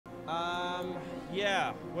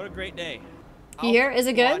Yeah, what a great day. Here, is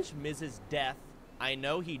it good? Watch Mrs. Death. I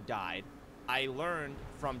know he died. I learned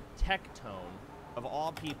from Tectone, of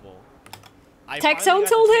all people. Tectone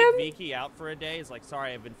told him? Vicky out for a day. He's like,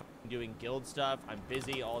 sorry, I've been doing guild stuff. I'm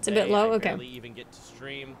busy all day. It's a bit low, I okay. barely even get to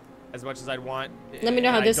stream as much as I'd want. Let me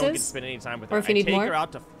know how this I don't is. get to spend any time with or her. if you need I take more. her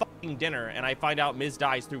out to fucking dinner, and I find out Ms.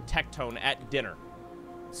 dies through Tectone at dinner.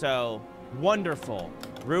 So, wonderful.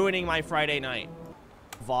 Ruining my Friday night.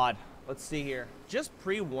 VOD. Let's see here. Just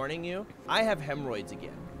pre-warning you, I have hemorrhoids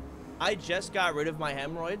again. I just got rid of my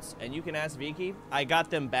hemorrhoids, and you can ask Vicky. I got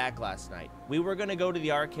them back last night. We were gonna go to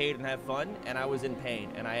the arcade and have fun, and I was in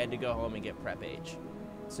pain, and I had to go home and get prep age.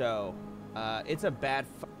 So, it's a bad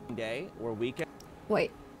fucking day or weekend.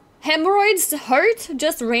 Wait. Hemorrhoids hurt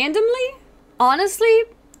just randomly? Honestly,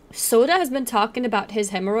 Soda has been talking about his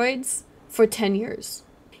hemorrhoids for 10 years.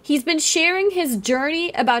 He's been sharing his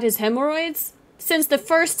journey about his hemorrhoids since the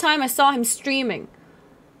first time I saw him streaming.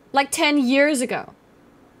 Like 10 years ago.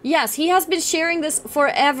 Yes, he has been sharing this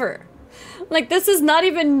forever. Like, this is not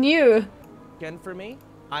even new. Again for me,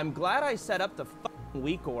 I'm glad I set up the fucking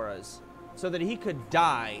weak auras so that he could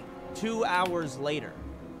die 2 hours later.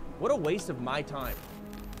 What a waste of my time.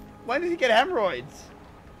 When did he get hemorrhoids?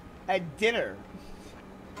 At dinner.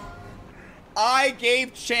 I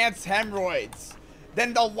gave Chance hemorrhoids.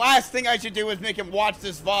 Then the last thing I should do is make him watch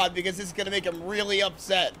this VOD because this is going to make him really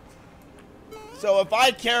upset. So if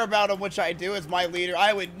I care about him, which I do as my leader,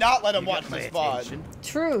 I would not let him watch this VOD.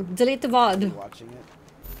 True. Delete the VOD. Watching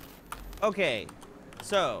it. Okay,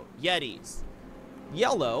 so, yetis.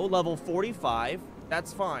 Yellow, level 45,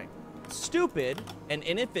 that's fine. Stupid and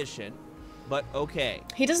inefficient, but okay.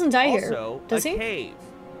 He doesn't die here, Also, does he? Cave.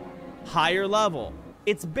 Higher level.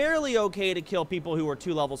 It's barely okay to kill people who are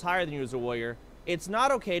 2 levels higher than you as a warrior. It's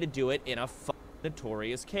not okay to do it in a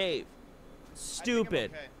notorious cave. Stupid.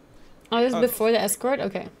 Okay. Oh, this is before the escort?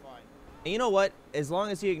 Okay. And you know what? As long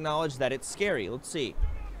as he acknowledged that it's scary. Let's see.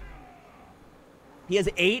 He has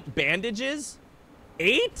 8 bandages?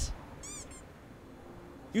 8?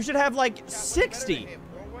 You should have like 60.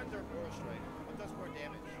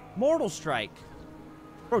 Mortal Strike.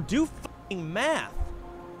 Bro, do fucking math.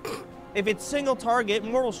 If it's single target,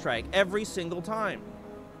 Mortal Strike every single time.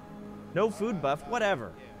 No food buff, whatever.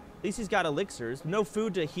 At least he's got elixirs. No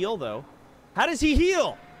food to heal, though. How does he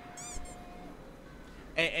heal?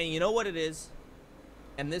 And you know what it is?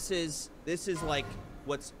 And this is like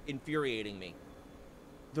what's infuriating me.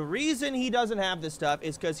 The reason he doesn't have this stuff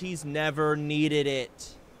is because he's never needed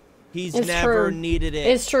it. He's never needed it.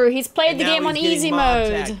 It's true. He's played the game on easy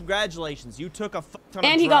mode. Congratulations. You took a fuck ton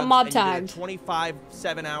and of he got drugs mob and you did tagged. a 25,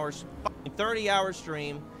 7 hours, 30-hour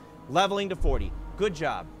stream, leveling to 40. Good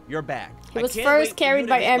job. You're back. He was I can't first wait carried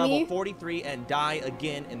by level Emmy. 43 and die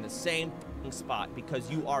again in the same spot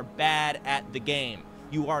because you are bad at the game.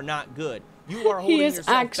 You are not good. You are holding yourself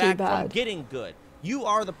back from getting good. You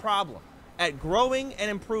are the problem at growing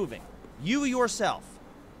and improving. You yourself.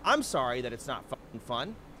 I'm sorry that it's not fucking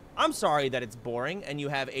fun. I'm sorry that it's boring and you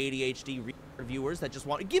have ADHD reviewers that just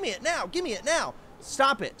want, give me it now, give me it now.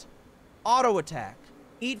 Stop it. Auto attack.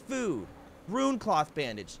 Eat food. Rune cloth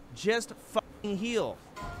bandage. Just fucking heal.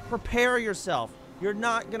 Prepare yourself. You're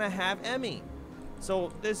not gonna have Emmy.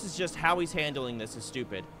 So this is just how he's handling this is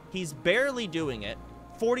stupid. He's barely doing it.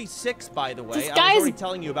 46, by the way. I was already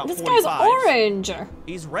telling you about 45. This guy's orange.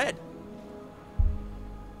 He's red.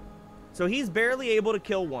 So he's barely able to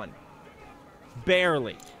kill one.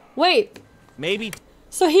 Barely. Wait. Maybe.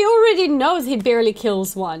 So he already knows he barely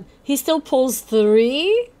kills one. He still pulls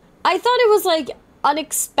 3? I thought it was like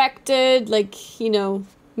unexpected, like, you know,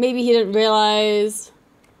 maybe he didn't realize.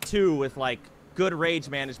 2 with like good rage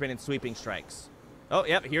management and sweeping strikes. Oh,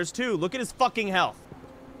 yep, here's 2. Look at his fucking health.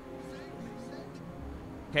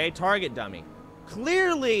 Okay, target dummy.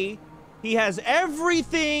 Clearly, he has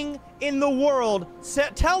everything in the world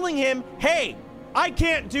telling him, hey, I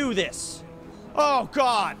can't do this. Oh,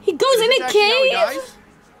 God. He goes in a cave?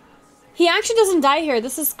 He actually doesn't die here.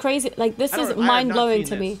 This is crazy. Like, this is mind-blowing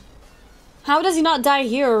to me. How does he not die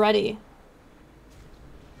here already?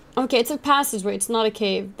 Okay, it's a passageway. It's not a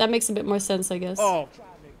cave. That makes a bit more sense, I guess. Oh,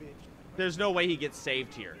 there's no way he gets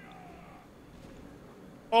saved here.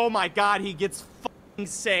 Oh, my God, he gets fucking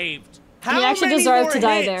saved. How he actually many deserved more to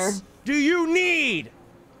die hits there. do you need?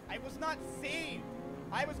 I was not saved.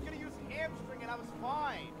 I was going to use hamstring and I was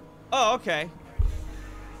fine. Oh, okay.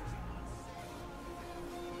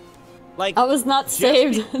 Like, I was not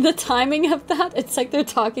saved. The timing of that, it's like they're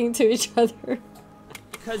talking to each other.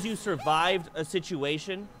 Because you survived a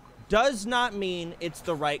situation does not mean it's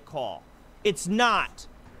the right call. It's not.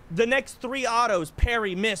 the next 3 autos,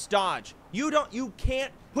 parry, miss, dodge. You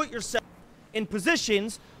can't put yourself in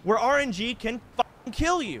positions where RNG can fucking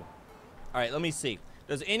kill you. All right, let me see.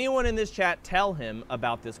 Does anyone in this chat tell him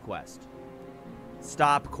about this quest?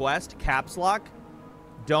 Stop quest, caps lock.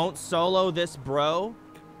 Don't solo this bro.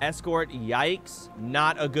 Escort, yikes.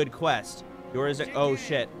 Not a good quest. Yours, oh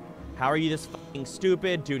shit. How are you this fucking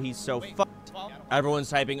stupid? Dude, he's so fucked. Everyone's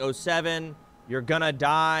typing 07. You're gonna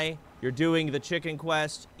die. You're doing the chicken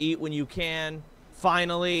quest. Eat when you can.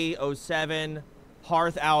 Finally, 07.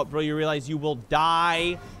 Hearth out, bro. You realize you will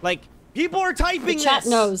die. Like, people are typing this. Chat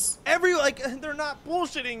knows. They're not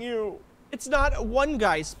bullshitting you. It's not one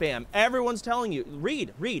guy spam. Everyone's telling you.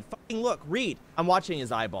 Read. Fucking look. Read. I'm watching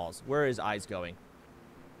his eyeballs. Where are his eyes going?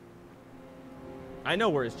 I know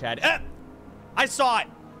where his chat. I saw it.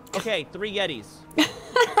 Okay, 3 yetis.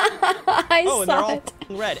 I and they're all it.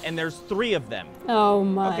 red, and there's 3 of them. Oh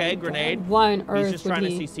my Okay, grenade. God. Why on earth He's just trying would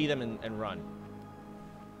to he? CC them and run.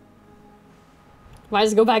 Why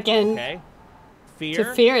does it go back in? Okay. Fear.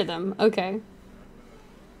 To fear them. Okay.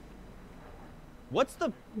 What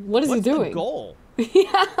is he doing? The goal?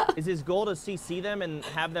 Yeah. Is his goal to CC them and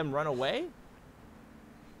have them run away?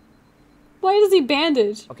 Why does he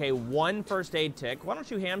bandage? Okay, 1 first aid tick. Why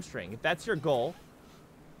don't you hamstring if that's your goal?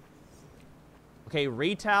 Okay,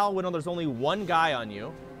 retail. Well, no, there's only 1 guy on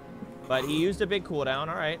you, but he used a big cooldown.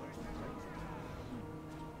 All right.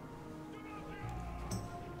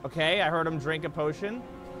 Okay, I heard him drink a potion.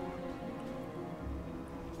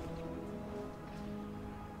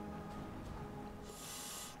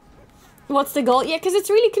 What's the goal? Yeah, because it's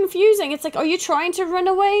really confusing. It's like, are you trying to run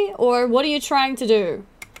away, or what are you trying to do?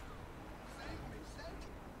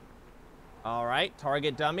 All right,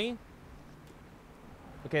 target dummy.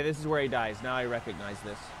 Okay, this is where he dies. Now I recognize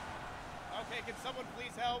this. Okay, can someone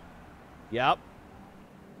please help? Yep.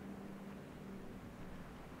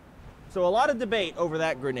 So a lot of debate over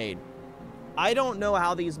that grenade. I don't know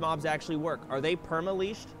how these mobs actually work. Are they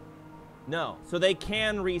perma-leashed? No. So they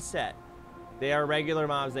can reset. They are regular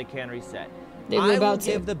mobs. They can reset. I will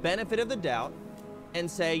give the benefit of the doubt and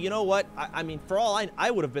say, you know what? I mean, for all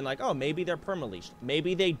I would have been like, oh, maybe they're perma-leashed.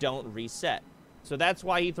 Maybe they don't reset. So that's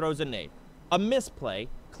why he throws a nade. A misplay,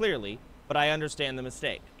 clearly, but I understand the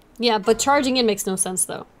mistake. Yeah, but charging in makes no sense,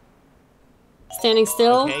 though. Standing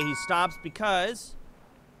still. Okay, he stops because...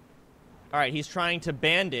 All right, he's trying to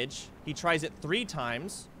bandage. He tries it 3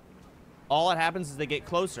 times. All that happens is they get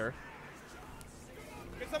closer.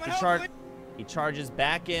 He charges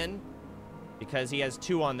back in because he has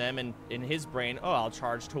 2 on them, and in his brain, oh, I'll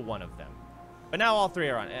charge to 1 of them. But now all 3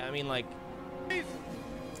 are on. I mean, like...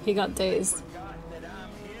 He got dazed.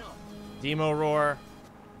 Demo roar.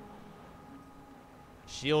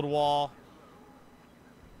 Shield wall.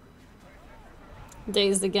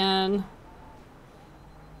 Dazed again.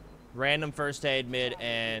 Random first aid mid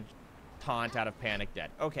and taunt out of panic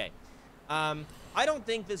dead. Okay. I don't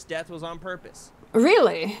think this death was on purpose.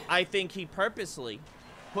 Really? I think he purposely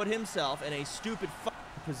put himself in a stupid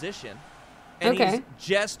position. And he's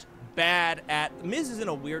just bad at... Miz is in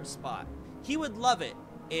a weird spot. He would love it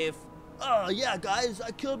if... Oh, yeah, guys,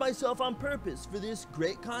 I killed myself on purpose for this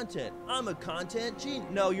great content. I'm a content genius.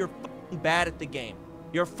 No, you're fucking bad at the game.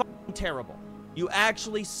 You're fucking terrible. You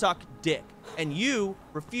actually suck dick. And you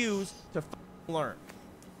refuse to fucking learn.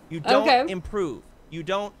 You don't improve. You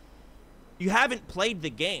haven't played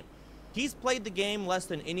the game. He's played the game less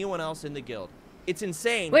than anyone else in the guild. It's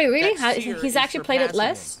insane. Wait, really? He's actually played it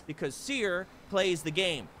less? Because Seer plays the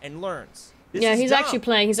game and learns. Yeah, he's actually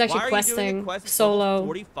playing. He's actually questing solo.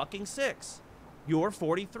 40 fucking 6. You're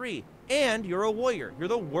 43, and you're a warrior. You're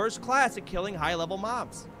the worst class at killing high-level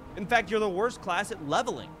mobs. In fact, you're the worst class at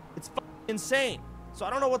leveling. It's fucking insane. So I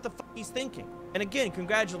don't know what the fuck he's thinking. And again,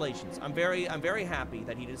 congratulations. I'm very happy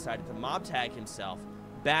that he decided to mob tag himself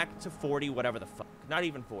back to 40, whatever the fuck. Not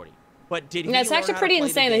even 40. But did he? Yeah, it's actually pretty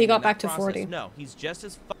insane that he got back to 40. No, he's just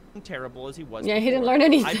as fucking terrible as he was. Yeah, before. he didn't learn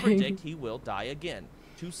anything. I predict he will die again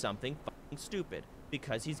to something fucking stupid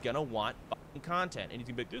because he's gonna want fucking content and he's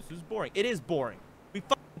gonna be like, this is boring. It is boring. We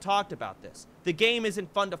fucking talked about this. The game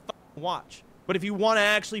isn't fun to fucking watch. But if you want to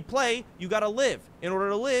actually play, you gotta live. In order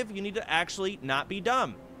to live, you need to actually not be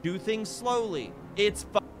dumb. Do things slowly. It's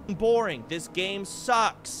fucking boring. This game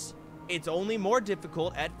sucks. It's only more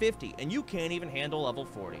difficult at 50, and you can't even handle level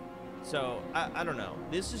 40. So, I don't know.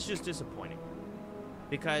 This is just disappointing.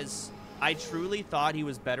 Because I truly thought he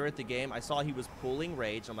was better at the game. I saw he was pulling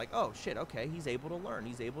rage. I'm like, oh, shit, okay, he's able to learn.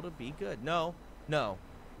 He's able to be good. No.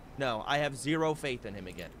 I have 0 faith in him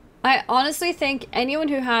again. I honestly think anyone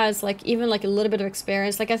who has, like, even, like, a little bit of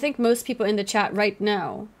experience, like, I think most people in the chat right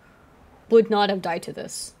now would not have died to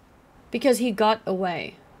this. Because he got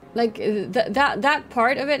away. Like, that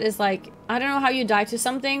part of it is like, I don't know how you die to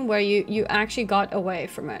something where you actually got away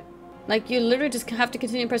from it. Like, you literally just have to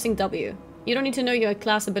continue pressing W. You don't need to know your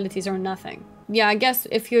class abilities or nothing. Yeah, I guess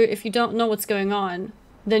if you don't know what's going on,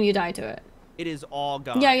 then you die to it. It is all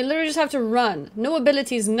gone. Yeah, you literally just have to run. No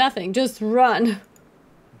abilities, nothing. Just run.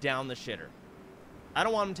 Down the shitter. I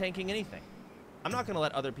don't want him tanking anything. I'm not going to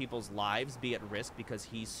let other people's lives be at risk because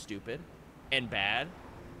he's stupid and bad.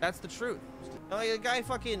 That's the truth. Like, a guy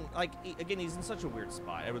fucking, like, again, he's in such a weird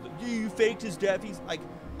spot. Everyone's like, you faked his death. He's like,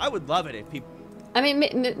 I would love it if people... I mean,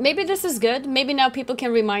 maybe this is good. Maybe now people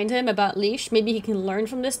can remind him about Leash. Maybe he can learn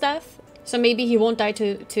from this death. So maybe he won't die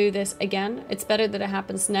to this again. It's better that it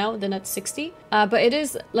happens now than at 60. But it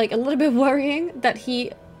is, like, a little bit worrying that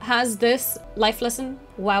he has this life lesson,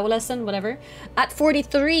 wow lesson, whatever, at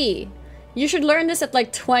 43. You should learn this at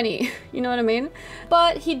like 20, you know what I mean?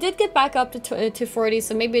 But he did get back up to 40,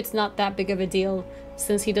 so maybe it's not that big of a deal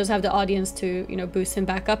since he does have the audience to, you know, boost him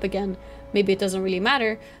back up again. Maybe it doesn't really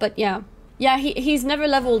matter, but yeah. Yeah, he's never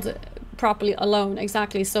leveled properly alone,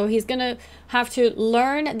 exactly. So he's gonna have to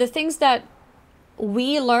learn the things that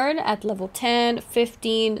we learn at level 10,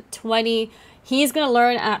 15, 20. He's gonna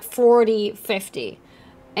learn at 40, 50.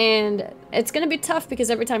 And it's gonna be tough because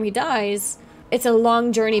every time he dies, it's a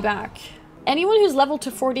long journey back. Anyone who's leveled to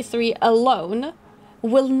 43 alone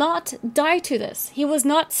will not die to this. He was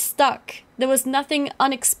not stuck. There was nothing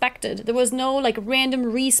unexpected. There was no like random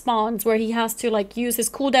respawns where he has to like use his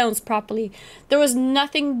cooldowns properly. There was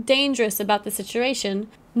nothing dangerous about the situation.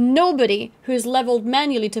 Nobody who's leveled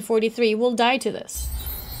manually to 43 will die to this.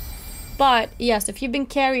 But yes, if you've been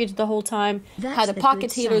carried the whole time, had a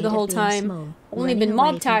pocket healer the whole time, only been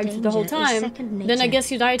mob tagged the whole time, then I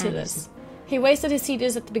guess you die to this. He wasted his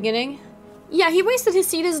CDs at the beginning. Yeah, he wasted his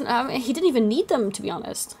CDs. He didn't even need them, to be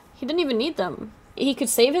honest. He didn't even need them. He could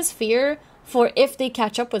save his fear for if they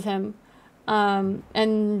catch up with him, and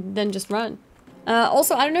then just run.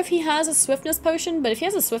 Also, I don't know if he has a swiftness potion, but if he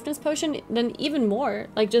has a swiftness potion, then even more.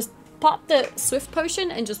 Like, just pop the swift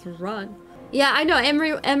potion and just run. Yeah, I know,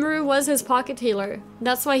 Emiru was his pocket healer.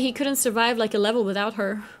 That's why he couldn't survive like a level without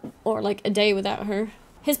her. Or like a day without her.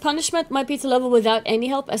 His punishment might be to level without any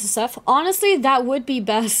help SSF. Honestly, that would be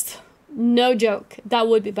best. No joke. That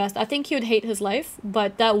would be best. I think he would hate his life,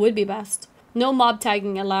 but that would be best. No mob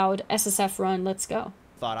tagging allowed. SSF run. Let's go.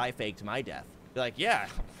 Thought I faked my death. Be like, yeah,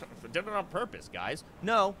 did it on purpose, guys.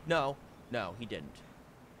 No, he didn't.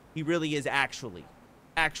 He really is actually.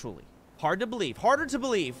 Hard to believe. Harder to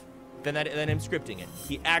believe than him scripting it.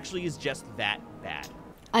 He actually is just that bad.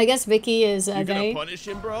 I guess Vicky is You're gonna punish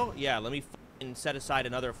him, bro? Yeah, let me set aside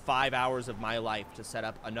another 5 hours of my life to set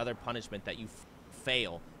up another punishment that you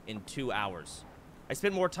fail in 2 hours. I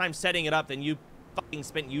spent more time setting it up than you fucking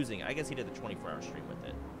spent using it. I guess he did the 24-hour stream with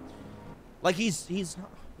it. Like, he's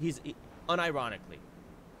unironically,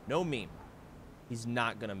 no meme, he's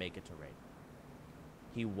not gonna make it to raid.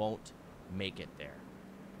 He won't make it there.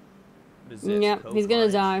 What is this? Yeah, he's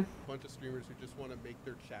gonna die. A bunch of streamers who just want to make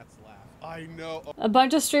their chats laugh. I know. A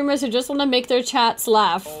bunch of streamers who just want to make their chats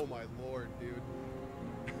laugh. Oh my lord, dude.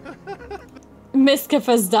 Mizkif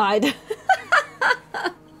has died.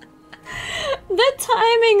 The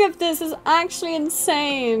timing of this is actually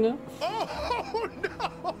insane. Oh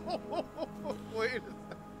no! Wait a second.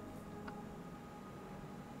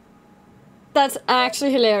 That's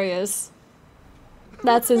actually hilarious.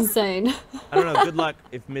 That's insane. I don't know. Good luck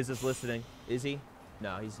if Miz is listening. Is he?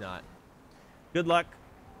 No, he's not. Good luck.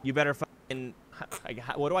 You better fucking...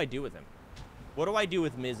 What do I do with him? What do I do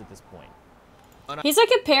with Miz at this point? He's like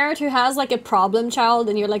a parent who has like a problem child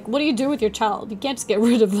and you're like, what do you do with your child? You can't just get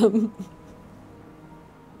rid of them.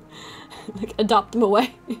 Like, adopt them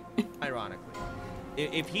away. Ironically.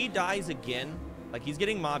 If he dies again, like he's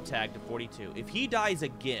getting mob tagged to 42. If he dies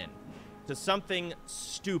again to something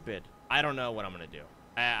stupid, I don't know what I'm gonna do.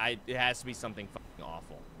 It has to be something fucking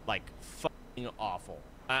awful. Like, fucking awful.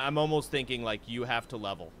 I'm almost thinking, like, you have to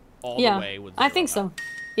level all the way with 0 I think so.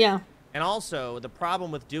 Yeah. And also, the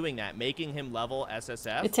problem with doing that, making him level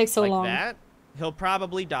SSF, it takes so long. That, he'll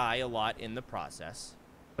probably die a lot in the process.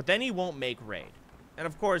 But then he won't make raid. And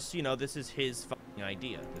of course, you know, this is his fucking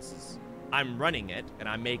idea. I'm running it, and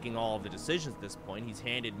I'm making all of the decisions at this point. He's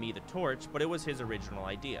handed me the torch, but it was his original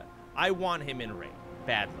idea. I want him in raid.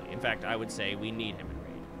 Badly. In fact, I would say we need him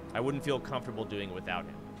in raid. I wouldn't feel comfortable doing it without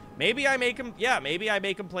him. Maybe I make him, maybe I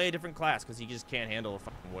make him play a different class because he just can't handle a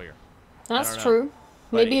fucking warrior. That's true.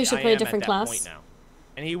 Maybe you should play a different class. Point now.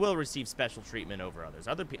 And he will receive special treatment over others.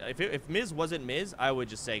 If Miz wasn't Miz, I would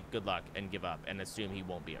just say good luck and give up and assume he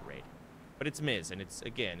won't be at raid. But it's Miz, and it's,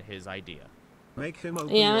 again, his idea. Make him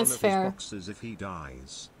open one of his boxes if he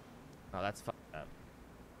dies. Oh, that's fucked up.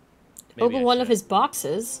 Open one of his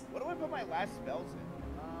boxes. What do I put my last spells in?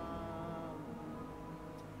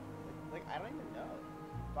 Like I don't even know.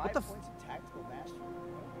 5 points of tactical mastery.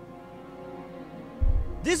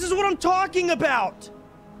 This is what I'm talking about!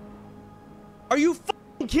 Are you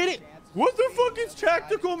fucking kidding? What the fuck is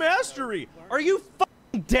tactical mastery? Are you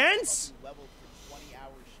fucking dense?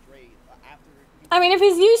 I mean, if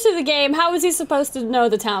he's used to the game, how is he supposed to know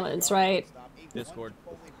the talents, right? Discord.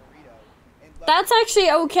 That's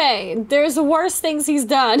actually okay. There's worse things he's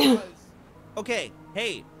done. Okay,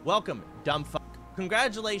 hey, welcome, dumb fuck.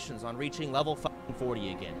 Congratulations on reaching level fucking 40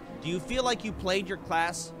 again. Do you feel like you played your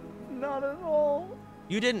class? Not at all.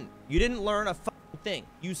 You didn't. You didn't learn a fucking thing.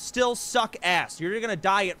 You still suck ass. You're gonna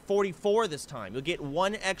die at 44 this time. You'll get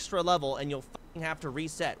 1 extra level and you'll fucking have to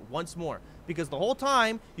reset once more. Because the whole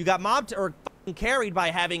time, you got mobbed or fucking carried by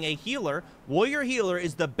having a healer. Warrior healer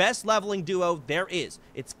is the best leveling duo there is.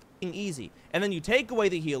 It's fucking easy. And then you take away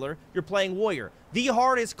the healer, you're playing warrior. The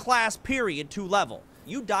hardest class, period, to level.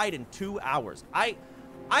 You died in 2 hours. I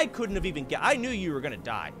couldn't have even I knew you were gonna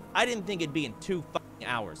die. I didn't think it'd be in 2 fucking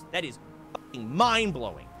hours. That is fucking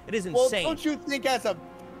mind-blowing. It is insane. Well, don't you think as a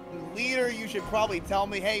leader you should probably tell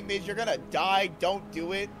me, hey, Miz, you're gonna die, don't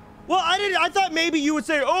do it? Well, I thought maybe you would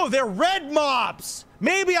say, oh, they're red mobs.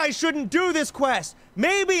 Maybe I shouldn't do this quest.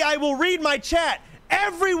 Maybe I will read my chat.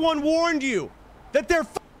 Everyone warned you that they're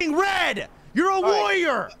fucking red. You're a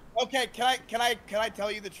warrior. Okay, can I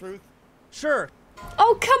tell you the truth? Sure.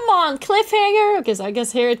 Oh, come on, cliffhanger. Because I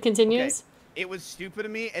guess here it continues. Okay. It was stupid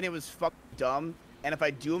of me and it was fucking dumb. And if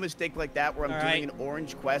I do a mistake like that where I'm doing an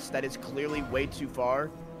orange quest that is clearly way too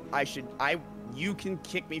far, you can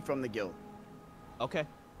kick me from the guild. Okay.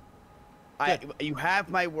 You have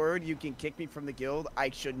my word, you can kick me from the guild. I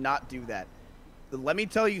should not do that. But let me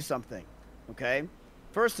tell you something, okay?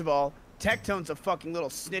 First of all, Tectone's a fucking little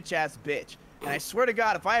snitch-ass bitch. And I swear to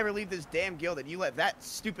God, if I ever leave this damn guild and you let that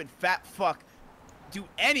stupid fat fuck do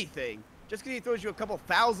anything, just because he throws you a couple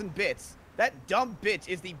 1,000 bits, that dumb bitch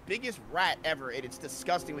is the biggest rat ever, and it's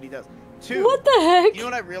disgusting what he does. 2, what the heck? You know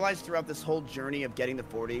what I realized throughout this whole journey of getting to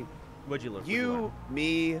 40? What'd you learn? You,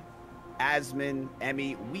 me, Asmin,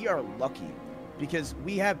 Emmy, we are lucky because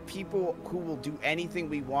we have people who will do anything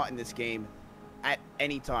we want in this game at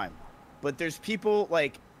any time. But there's people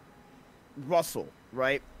like Russell,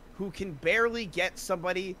 right, who can barely get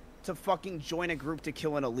somebody to fucking join a group to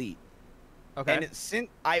kill an elite. Okay. And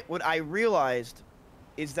what I realized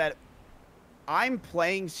is that I'm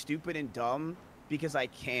playing stupid and dumb because I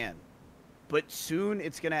can. But soon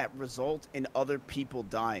it's going to result in other people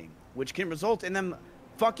dying, which can result in them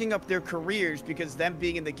fucking up their careers because them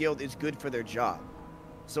being in the guild is good for their job.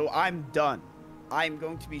 So I'm done. I'm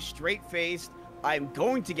going to be straight-faced. I'm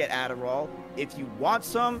going to get Adderall. If you want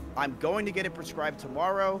some, I'm going to get it prescribed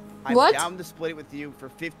tomorrow. I'm down to split it with you for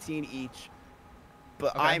 15 each.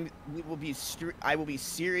 But I will be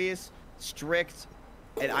serious, strict,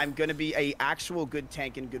 and I'm going to be a actual good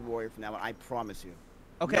tank and good warrior from now on. I promise you.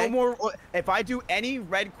 Okay. No more. If I do any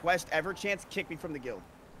red quest ever, chance, kick me from the guild.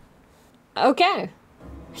 Okay.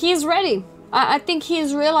 He's ready. I think he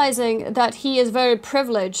is realizing that he is very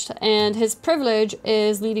privileged, and his privilege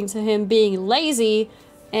is leading to him being lazy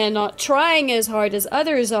and not trying as hard as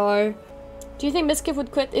others are. Do you think Mizkif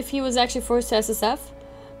would quit if he was actually forced to SSF?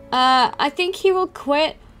 I think he will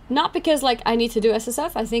quit, not because, like, I need to do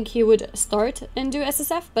SSF. I think he would start and do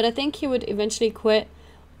SSF, but I think he would eventually quit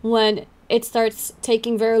when it starts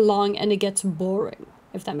taking very long and it gets boring,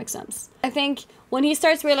 if that makes sense. I think when he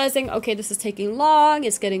starts realizing, okay, this is taking long,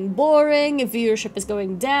 it's getting boring, viewership is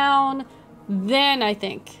going down, then I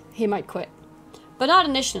think he might quit. But not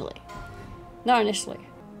initially. Not initially.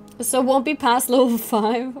 So won't be past level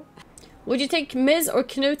 5. Would you take Miz or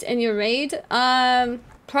Knut in your raid?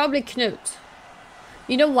 Probably Knut.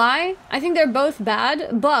 You know why? I think they're both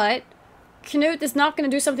bad, but Knut is not going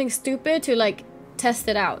to do something stupid to, like, test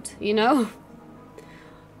it out, you know?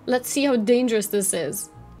 Let's see how dangerous this is.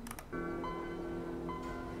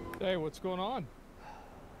 Hey, what's going on?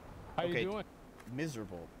 How you doing?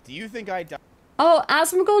 Miserable. Do you think I died? Oh,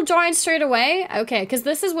 Asmogul joined straight away? Okay, because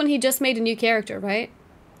this is when he just made a new character, right?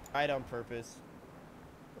 Died on purpose.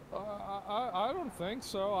 I don't think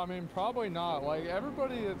so. I mean, probably not. Like,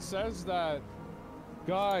 everybody that says that,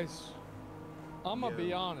 guys, I'm gonna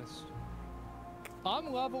be honest.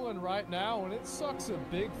 I'm leveling right now, and it sucks a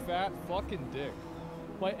big, fat fucking dick.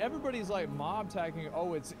 Like, everybody's like mob tagging,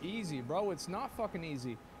 oh, it's easy, bro. It's not fucking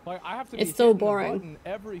easy. Like, I have to be so hitting boring. the button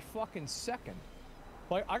every fucking second.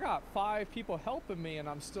 Like, I got 5 people helping me, and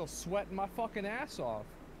I'm still sweating my fucking ass off.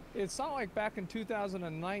 It's not like back in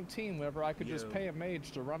 2019, whenever I could just pay a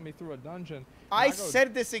mage to run me through a dungeon. I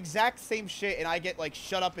said this exact same shit, and I get like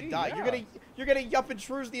shut up and die. Yeah. You're gonna yup and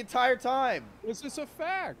shrews the entire time. It's just a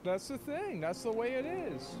fact. That's the thing. That's the way it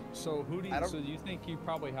is. So who do you? So you think you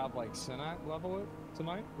probably have like Sinak level it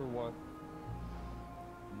tonight, or what?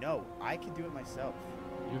 No, I can do it myself.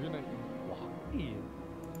 You're gonna why?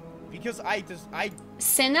 Because I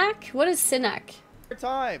Sinak? What is Sinak?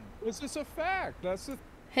 Time. It's just a fact. That's the.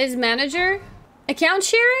 His manager? Account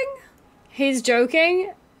sharing? He's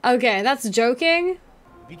joking? Okay, that's joking.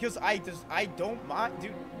 Because I don't mind,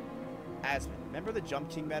 dude. Asmon, remember the Jump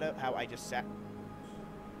King meta? How I just sat.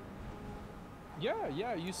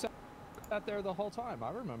 Yeah, you sat there the whole time.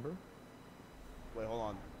 I remember. Wait, hold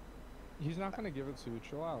on. He's not gonna give it to you.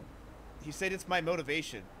 Chill out. He said it's my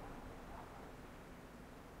motivation.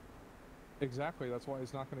 Exactly. That's why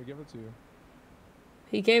he's not gonna give it to you.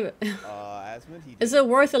 He gave it. Asmon, he did. Is it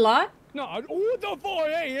worth a lot? No, what the fuck?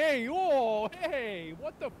 Hey, oh, hey,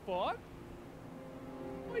 what the fuck?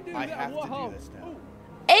 I have to do this now.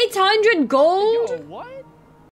 800 gold? Yo, what?